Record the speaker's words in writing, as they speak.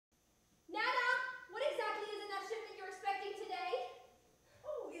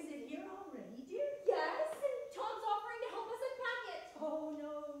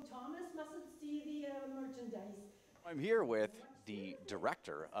I'm here with the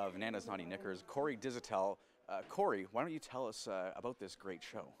director of Nana's Naughty Knickers, Corey Dizitel. Corey, why don't you tell us about this great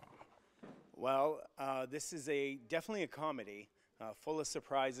show? Well, this is definitely a comedy, full of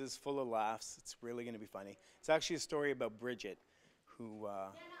surprises, full of laughs. It's really going to be funny. It's actually a story about Bridget, who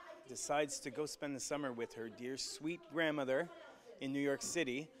decides to go spend the summer with her dear sweet grandmother in New York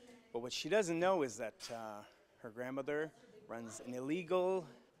City. But what she doesn't know is that her grandmother runs an illegal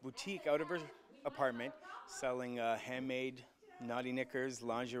boutique out of her apartment selling handmade naughty knickers,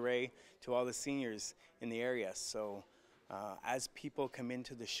 lingerie to all the seniors in the area. So as people come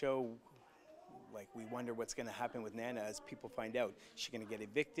into the show, we wonder what's going to happen with Nana as people find out. Is she going to get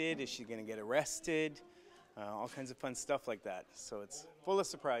evicted? Is she going to get arrested? All kinds of fun stuff like that. So it's full of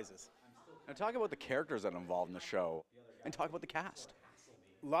surprises. Now talk about the characters that are involved in the show and talk about the cast.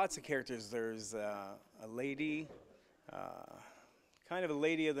 Lots of characters. There's a lady, kind of a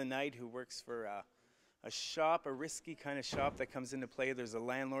lady of the night who works for a shop, a risky kind of shop that comes into play. There's a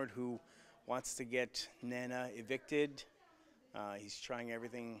landlord who wants to get Nana evicted. He's trying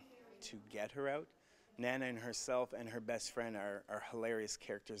everything to get her out. Nana and herself and her best friend are hilarious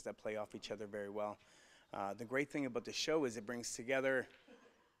characters that play off each other very well. The great thing about the show is it brings together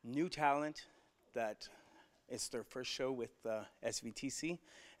new talent that it's their first show with SVTC,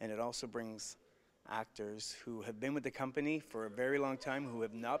 and it also brings actors who have been with the company for a very long time, who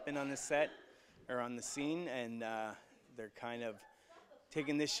have not been on the set or on the scene, and they're kind of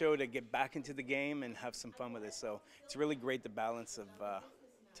taking this show to get back into the game and have some fun with it. So it's really great, the balance of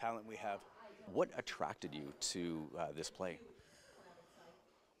talent we have. What attracted you to this play?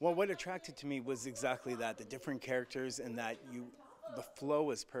 Well, what attracted to me was exactly that, the different characters, and that the flow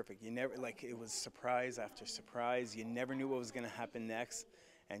was perfect. You never, it was surprise after surprise. You never knew what was going to happen next.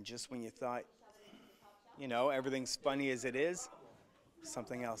 And just when you thought, everything's funny as it is,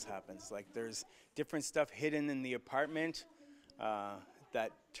 something else happens. There's different stuff hidden in the apartment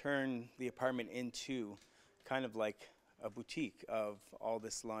that turn the apartment into kind of like a boutique of all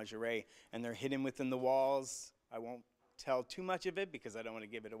this lingerie. And they're hidden within the walls. I won't tell too much of it because I don't want to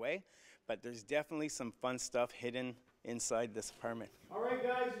give it away. But there's definitely some fun stuff hidden inside this apartment. All right,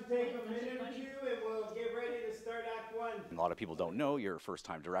 guys, we'll take a minute or two and we'll get ready to start Act 1. A lot of people don't know you're a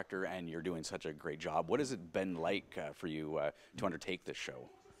first-time director and you're doing such a great job. What has it been like for you to undertake this show?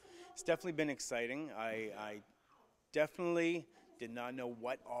 It's definitely been exciting. I definitely did not know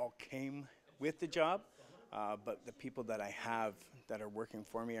what all came with the job, but the people that I have that are working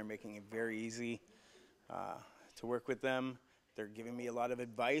for me are making it very easy to work with them. They're giving me a lot of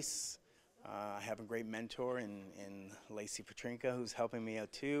advice. I have a great mentor in Lacey Petrinka, who's helping me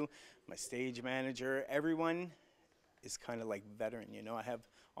out too. My stage manager, everyone is kind of like veteran. I have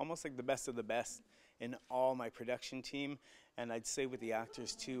almost like the best of the best in all my production team, and I'd say with the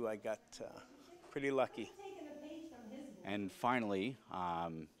actors too, I got pretty lucky. And finally,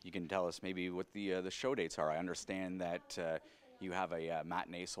 you can tell us maybe what the show dates are. I understand that you have a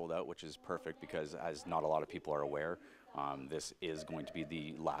matinee sold out, which is perfect because, as not a lot of people are aware, this is going to be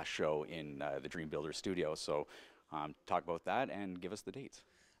the last show in the Dream Builder studio. So talk about that and give us the dates.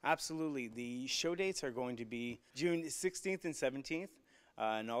 Absolutely. The show dates are going to be June 16th and 17th,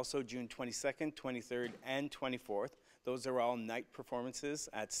 and also June 22nd, 23rd, and 24th. Those are all night performances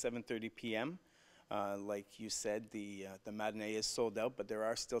at 7:30 p.m. Like you said, the matinee is sold out, but there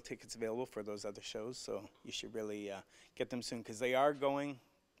are still tickets available for those other shows, so you should really get them soon because they are going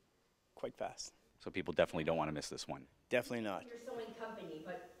quite fast. So people definitely don't want to miss this one. Definitely not. Your sewing company,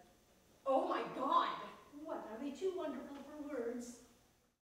 but oh my God, what are they too wonderful?